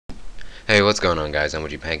Hey, what's going on, guys?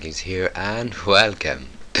 MLGPanKacez here, and welcome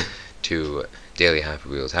to Daily Happy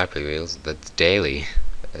Wheels. Happy Wheels, that's daily,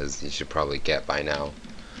 as you should probably get by now.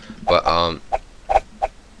 But,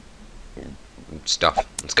 stuff.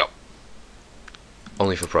 Let's go.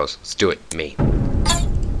 Only for pros. Let's do it. Me.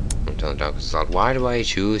 I'm telling Donkey's Assault. Why do I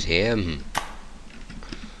choose him?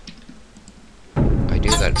 I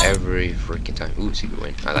do that every freaking time. Ooh, secret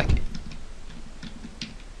win. I like it.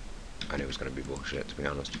 I knew it was gonna be bullshit, to be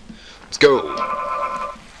honest. Let's go!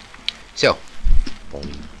 So,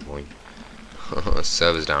 boing, boing.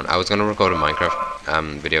 Server's down. I was gonna record a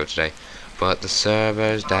Minecraft video today, but the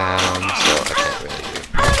server's down, so I can't really do.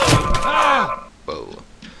 Whoa!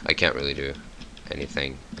 I can't really do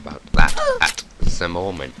anything about that at the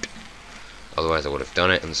moment. Otherwise, I would have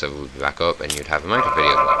done it, and the server would be back up, and you'd have a Minecraft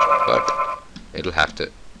video to watch. But it'll have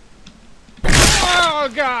to. Oh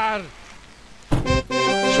God!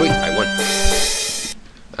 Sweet, I won.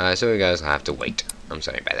 So you guys have to wait. I'm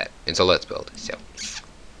sorry about that. It's a let's build, so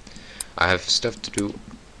I have stuff to do.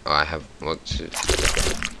 Oh, I have what to.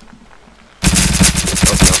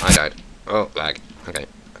 Oh no, I died. Oh, lag. Okay.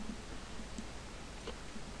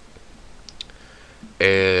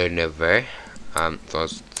 Never.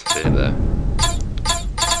 First server.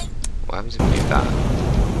 What happens if we do that?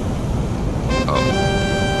 Oh.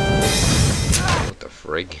 What the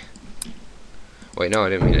frig? Wait, no, I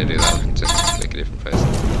didn't mean to do that. Just make a different face.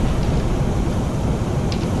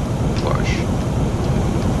 Wash.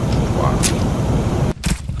 Wash.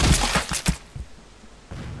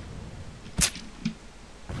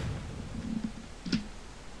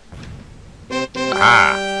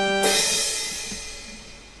 Ah!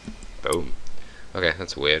 Boom. Okay,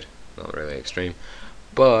 that's weird. Not really extreme.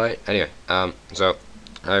 But, anyway, so,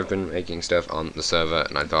 I've been making stuff on the server,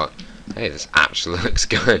 and I thought, hey, this actually looks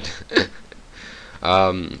good.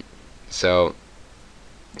 So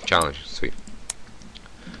challenge, sweet.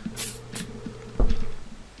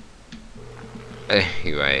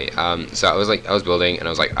 Anyway, so I was building and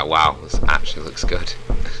I was like, oh wow, this actually looks good.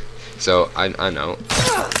 So I know.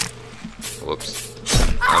 Whoops.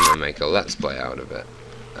 I'm gonna make a let's play out of it.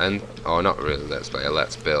 And not really let's play, a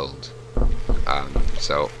let's build.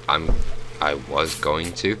 So I was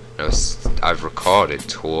going to. I've recorded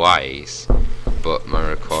twice. But my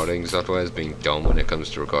recording software is being dumb when it comes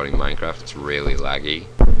to recording Minecraft. It's really laggy.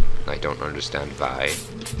 I don't understand why.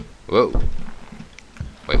 Whoa.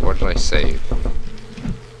 Wait, what did I save?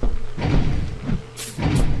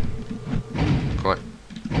 Come on.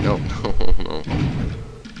 No, no, no.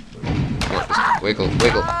 Come on, just wiggle,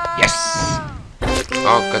 wiggle. Yes!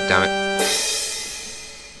 Oh, god damn it.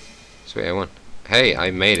 Sweet, I won. Hey, I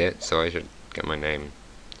made it, so I should get my name.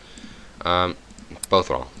 Both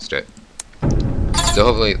are all. Let's do it. So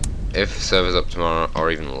hopefully, if server's up tomorrow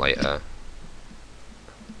or even later.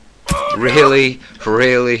 Really?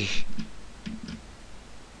 Really?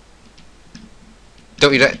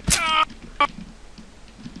 Don't you dare!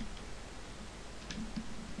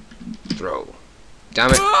 Throw.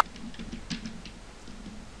 Damn it!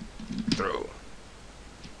 Throw.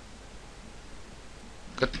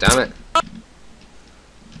 God damn it!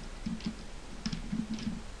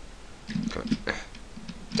 Come on.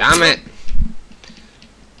 Damn it!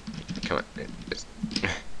 Come on,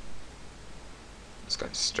 it's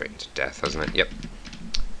going straight into death, hasn't it? Yep.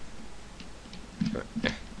 No,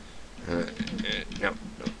 no.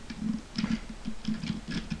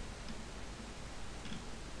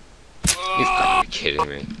 You've got to be kidding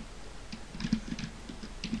me.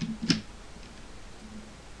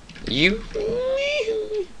 You.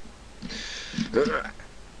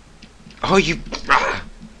 Oh, you.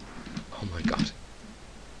 Oh my god.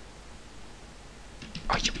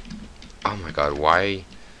 Oh, you. Oh my god, why?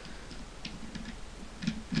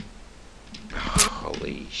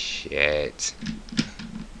 Holy shit.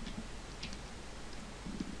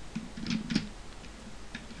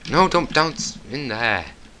 No, don't bounce in there.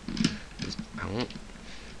 I won't.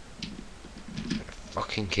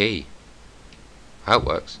 Fucking key. How it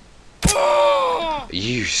works. Are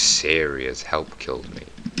you serious? Help killed me.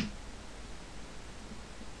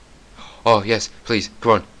 Oh, yes, please,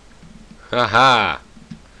 come on. Haha!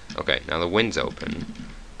 Okay, now the wind's open,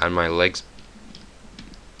 and my legs.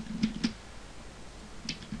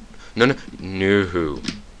 No, no, no.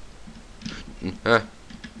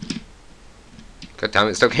 God damn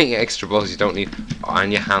it! Stop getting extra balls you don't need. Oh,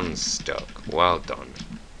 and your hands stuck. Well done.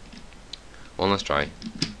 One last try.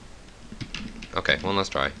 Okay, one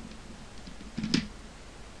last try.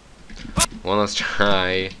 One last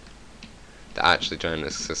try. They're actually trying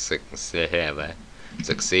to succeed.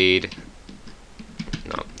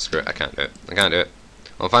 No, screw it, I can't do it. I can't do it.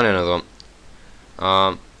 I'll find another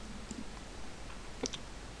one.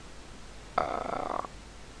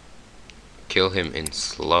 kill him in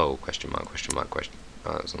slow? Question mark, question mark, question.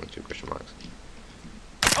 Oh, that was only 2 question marks.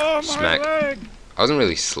 Oh, my Smack. leg! I wasn't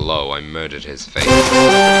really slow, I murdered his face.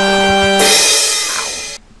 Ow.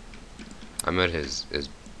 I murdered his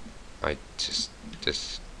I just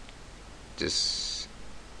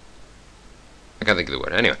I can't think of the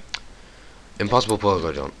word. Anyway. Impossible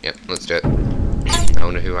polygon jump. Yep, let's do it. I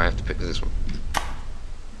wonder who I have to pick for this one.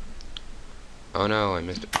 Oh no, I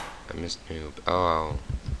missed it. I missed noob. Oh.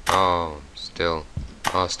 Oh, still.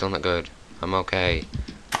 Oh, still not good. I'm okay.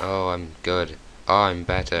 Oh, I'm good. Oh, I'm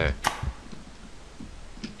better.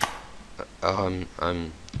 Oh,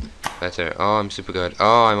 I'm better. Oh, I'm super good.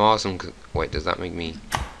 Oh, I'm awesome. Wait, does that make me...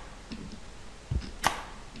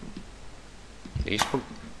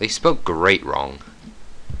 They spelled great wrong.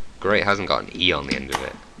 Great hasn't got an E on the end of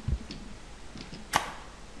it.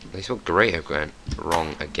 They spelled great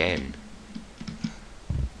wrong again.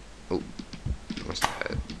 Oh, I must have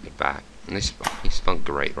hurt it back. And they spelled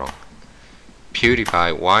great wrong.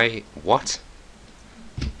 PewDiePie, why? What?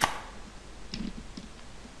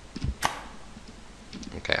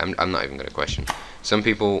 Okay, I'm not even gonna question. Some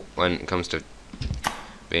people, when it comes to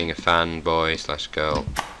being a fanboy slash girl,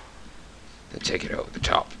 they take it over the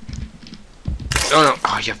top. Oh no!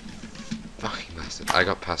 Oh, you fucking bastard! I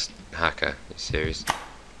got past hacker. Are you serious?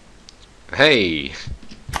 Hey!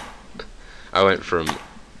 I went from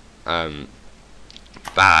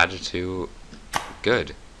bad to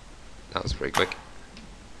good. That was pretty quick.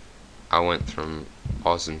 I went from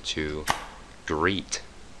awesome to great.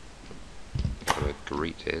 Whatever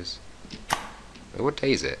great is. Wait, what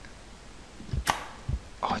day is it?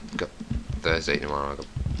 Oh, I got Thursday tomorrow. I got...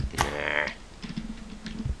 Nah.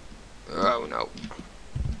 Oh no.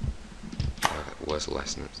 I got the worst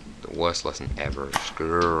lesson. The worst lesson ever.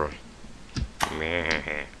 Screw.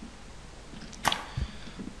 Meh.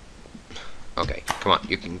 Okay, come on.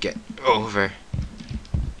 You can get over.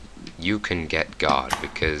 You can get God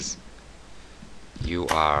because you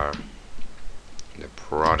are the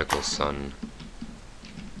prodigal son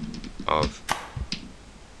of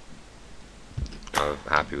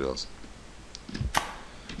Happy Wheels.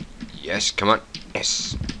 Yes, come on.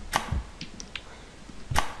 Yes.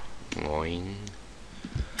 Boing.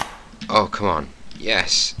 Oh, come on.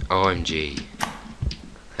 Yes. OMG.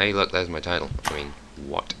 Hey, look, there's my title. I mean,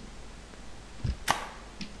 what?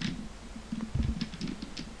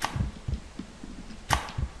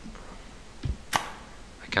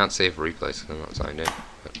 I can't save replays because I'm not signed in,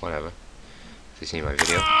 but whatever. If you see my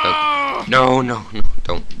video. Oh. No, no, no,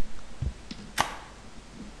 don't.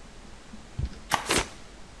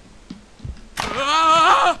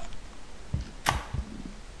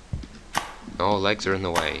 No, legs are in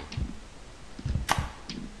the way.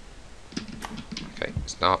 Okay,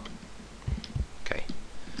 stop. Okay.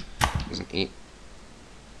 Doesn't eat.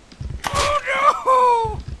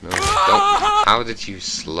 Oh No, don't. How did you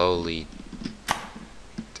slowly...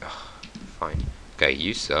 Ugh, fine. Okay,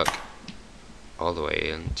 you suck. All the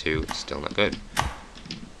way into still not good.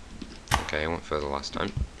 Okay, I went further last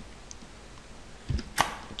time.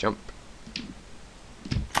 Jump.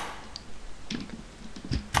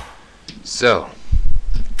 So,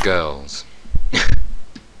 girls.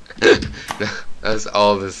 That's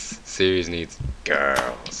all this series needs.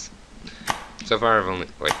 Girls. So far,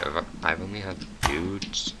 I've only had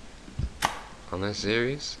dudes on this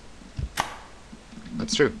series.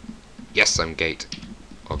 That's true. Yes, I'm gate.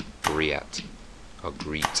 Or Griat. Or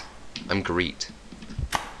Greet. I'm Greet.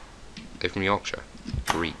 They're from Yorkshire.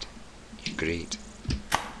 Greet. You Greet.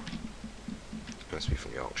 Must be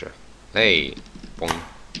from Yorkshire. Hey! Boing.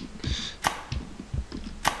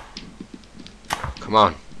 Oh, come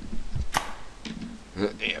on.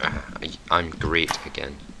 I'm great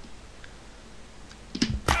again.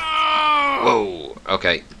 Whoa!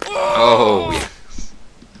 Okay. Oh, yes.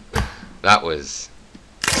 That was...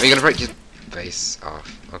 Are you gonna break your face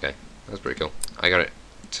off? Okay. That's pretty cool. I got it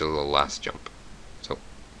to the last jump. So...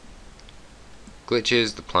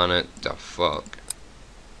 Glitches, the planet, the fuck.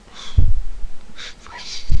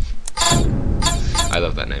 I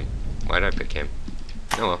love that name. Why did I pick him?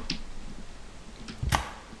 Oh well.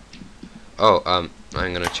 Oh, I'm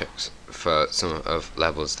gonna check for some of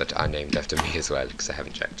levels that are named after me as well, because I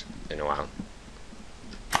haven't checked in a while.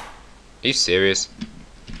 Are you serious?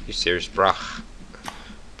 Are you serious, brah?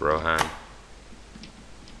 Brohan.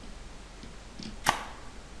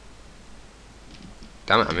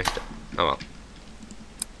 Damn it, I missed it. Oh well.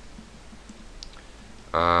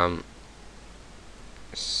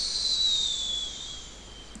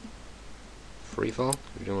 Freefall?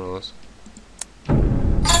 We're doing one of those.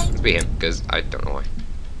 Let's be him, because I don't know why.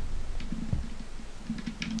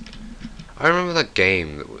 I remember that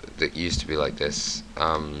game that used to be like this,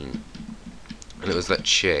 and it was that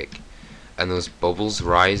chick, and there was bubbles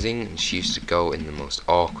rising, and she used to go in the most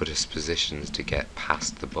awkwardest positions to get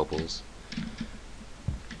past the bubbles.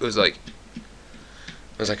 It was like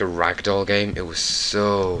a ragdoll game. It was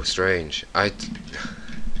so strange.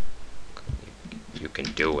 You can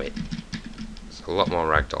do it. It's a lot more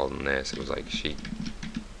ragdoll than this. It was like she.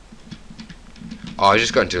 Oh, I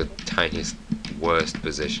just got into the tiniest, worst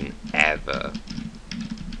position ever.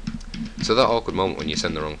 So that awkward moment when you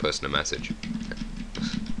send the wrong person a message.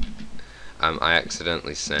 I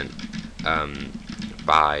accidentally sent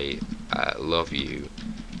bye, love you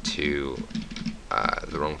to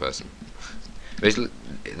the wrong person. Basically,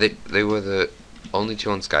 they were the only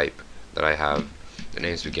two on Skype that I have. Their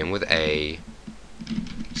names begin with A.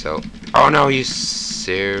 So, oh no, you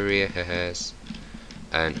serious?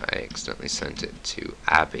 And I accidentally sent it to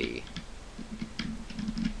Abby.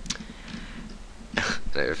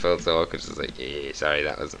 And it felt so awkward, just like, sorry,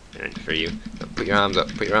 that wasn't meant for you. So put your arms up,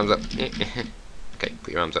 put your arms up. Okay,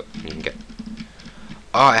 put your arms up, you can get.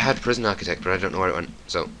 Oh, I had Prison Architect, but I don't know where it went.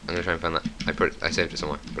 So I'm gonna try and find that. I saved it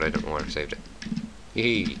somewhere, but I don't know where I saved it.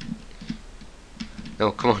 Yee.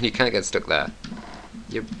 No, come on, you can't get stuck there.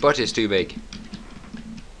 Your butt is too big.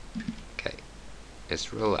 Okay,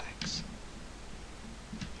 just relax.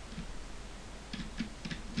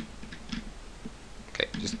 Okay,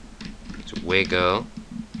 just wiggle.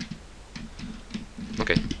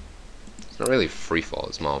 Okay, it's not really free fall,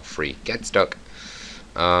 it's more free. Get stuck.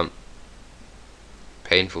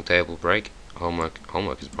 Painful table break. Homework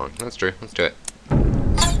is boring. That's true, let's do it.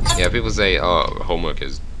 Yeah, people say, oh, homework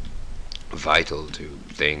is vital to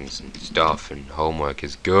things and stuff, and homework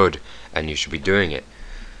is good, and you should be doing it.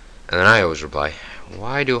 And then I always reply,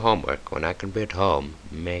 why do homework when I can be at home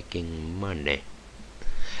making money?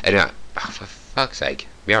 Anyway, oh, for fuck's sake,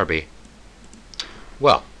 BRB.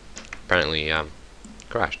 Well, apparently,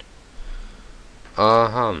 crashed.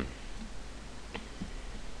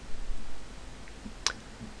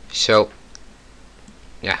 So,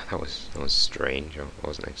 yeah, that was strange. I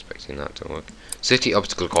wasn't expecting that to work. City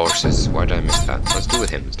obstacle courses. Why did I miss that? Let's do with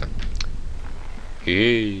him this time.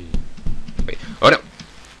 Hey. Wait. Oh no.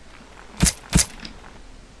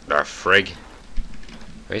 Ah, frig.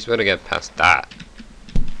 How are you supposed to get past that?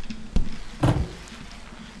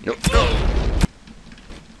 No.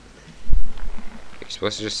 You're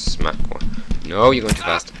supposed to just smack one. No, you're going too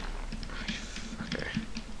fast. Fucker.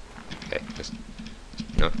 Okay, just.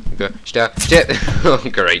 No, go. Stop. Oh,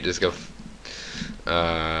 great, just go. It's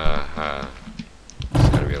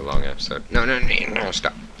gonna be a long episode. No,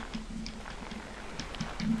 stop.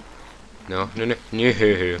 No. Damn it.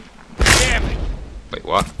 Wait,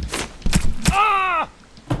 what?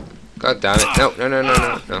 God damn it. No.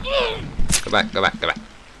 Go back. Got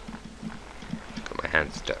my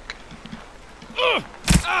hand stuck. Come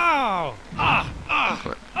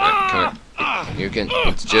on. You can.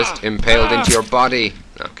 It's just impaled into your body.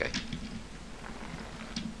 Okay.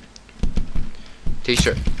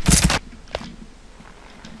 T-shirt.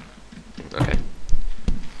 Okay.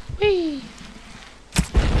 Whee!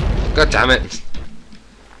 God damn it!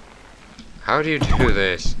 How do you do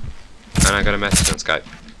this? And I got a message on Skype.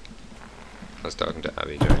 I was talking to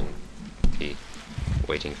Abby during the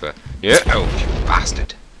waiting for. Yeah. Oh, you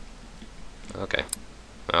bastard. Okay.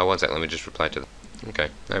 One sec. Let me just reply to them. Okay.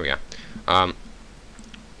 There we go.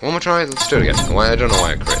 One more try. Let's do it again. I don't know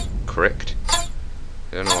why I cricked. I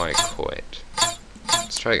don't know why I quit.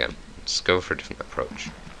 Let's try again. Let's go for a different approach.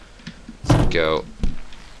 Let's go.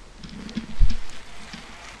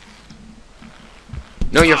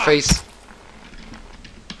 No, your face.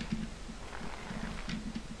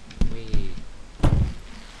 Whee.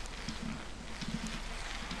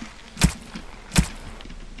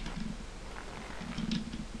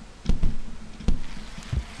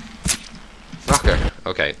 Fucker.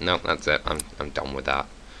 Okay, no, that's it. I'm done with that.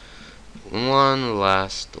 One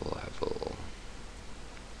last level.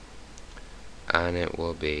 And it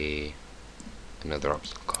will be another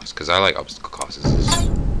obstacle course, because I like obstacle courses.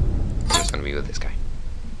 I'm just gonna be with this guy.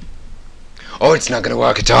 Oh, it's not gonna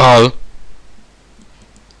work at all!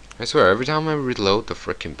 I swear, every time I reload the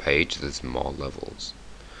frickin' page, there's more levels.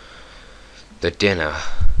 The dinner.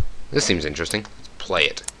 This seems interesting. Let's play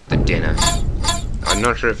it. The dinner. I'm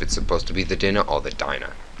not sure if it's supposed to be the dinner or the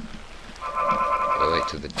diner. Relate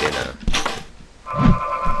to the dinner.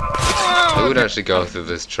 Who would actually go through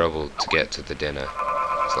this trouble to get to the dinner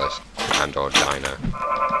 / and or diner?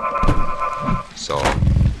 So,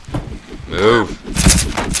 move.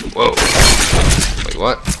 Whoa. Wait,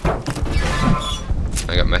 what?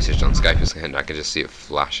 I got messaged on Skype and I could just see it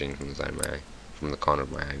flashing from the side of my eye, from the corner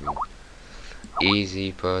of my eye.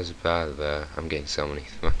 Easy pause brother. I'm getting so many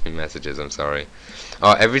fucking messages, I'm sorry.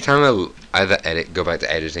 Oh, every time I either go back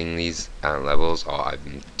to editing these levels, or I've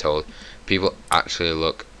been told, people actually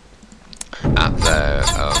look at their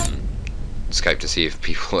Skype to see if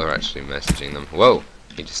people are actually messaging them. Whoa!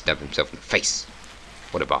 He just stabbed himself in the face.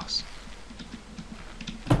 What a boss.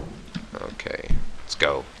 Okay, let's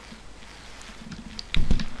go.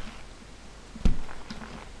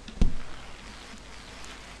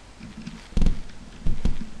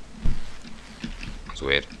 That's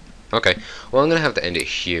weird. Okay, well I'm gonna have to end it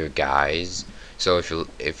here, guys. So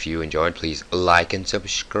if you enjoyed, please like and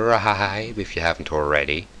subscribe if you haven't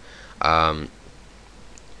already.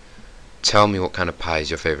 Tell me what kind of pie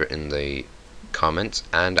is your favorite in the comments,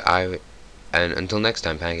 and until next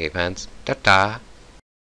time, Pancake Pants. Ta-ta.